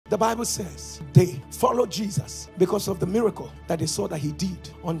The Bible says they followed Jesus because of the miracle that they saw that he did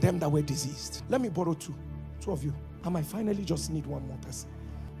on them that were diseased. Let me borrow two of you. I might finally just need one more person.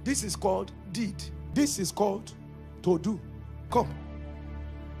 This is called deed. This is called to do. Come.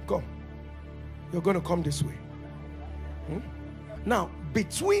 You're going to come this way. Now,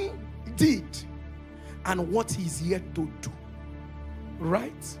 between deed and what he's yet to do,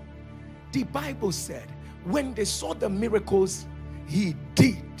 right? The Bible said when they saw the miracles he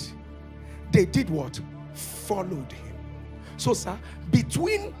did, they did what? Followed him. So, sir,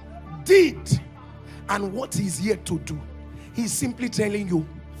 between deed and what he's yet to do, he's simply telling you,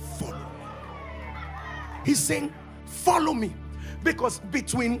 follow. He's saying, follow me. Because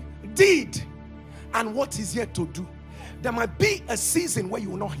between deed and what is yet to do, there might be a season where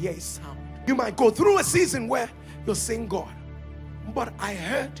you will not hear a sound. You might go through a season where you're saying, God, but I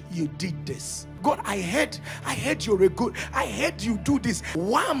heard you did this. God, I heard you're a good. I heard you do this.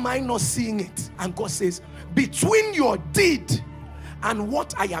 Why am I not seeing it? And God says, between your deed and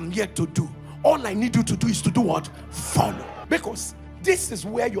what I am yet to do, all I need you to do is to do what? Follow. Because this is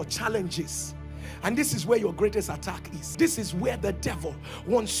where your challenge is. And this is where your greatest attack is. This is where the devil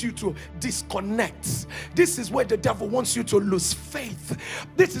wants you to disconnect. This is where the devil wants you to lose faith.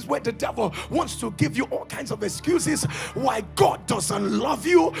 This is where the devil wants to give you all kinds of excuses why God doesn't love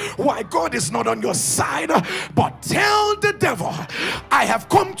you, why God is not on your side. But tell the devil, I have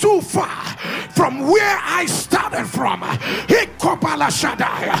come too far from where I started from.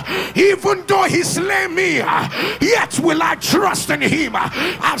 Even though he slay me, yet will I trust in him.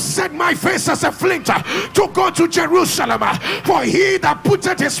 I've set my face as a flint to go to Jerusalem, for he that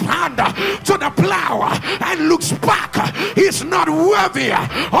putteth his hand to the plow and looks back is not worthy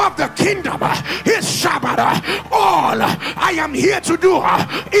of the kingdom. His Shabbat, all I am here to do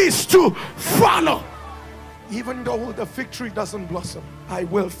is to follow. Even though the fig tree doesn't blossom, I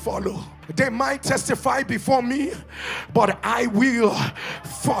will follow. They might testify before me, but I will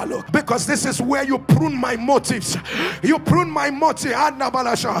follow. Because this is where you prune my motives. You prune my motive.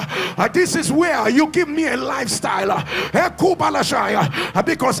 This is where you give me a lifestyle.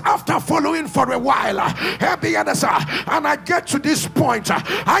 Because after following for a while, and I get to this point,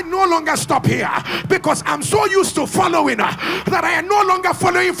 I no longer stop here. Because I'm so used to following that I am no longer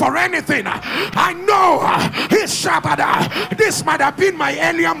following for anything. I know his Shabbat. This might have been my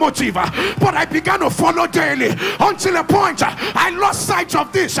earlier motive, but I began to follow daily until a point I lost sight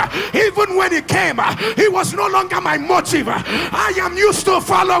of this. Even when he came, he was no longer my motive. I am used to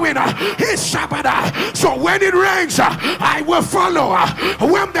following his Shabbat. So when it rains, I will follow.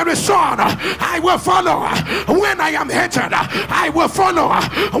 When there is sun, I will follow. When I am hated, I will follow.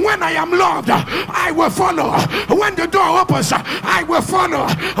 When I am loved, I will follow. When the door opens, I will follow.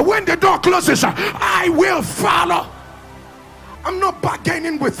 When the door closes, I will follow. I'm not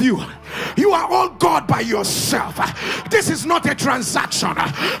bargaining with you. You are all God by yourself. This is not a transaction.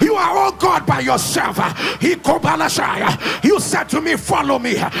 You are all God by yourself. You said to me, follow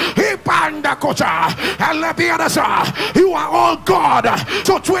me. You are all God.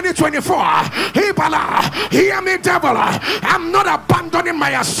 So 2024, hear me, devil. I'm not abandoning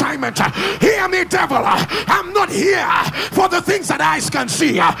my assignment. Hear me, devil. I'm not here for the things that eyes can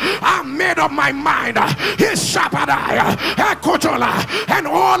see. I'm made up my mind. His Shabbat, and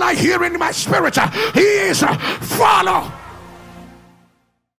all I hear in my spirit is follow.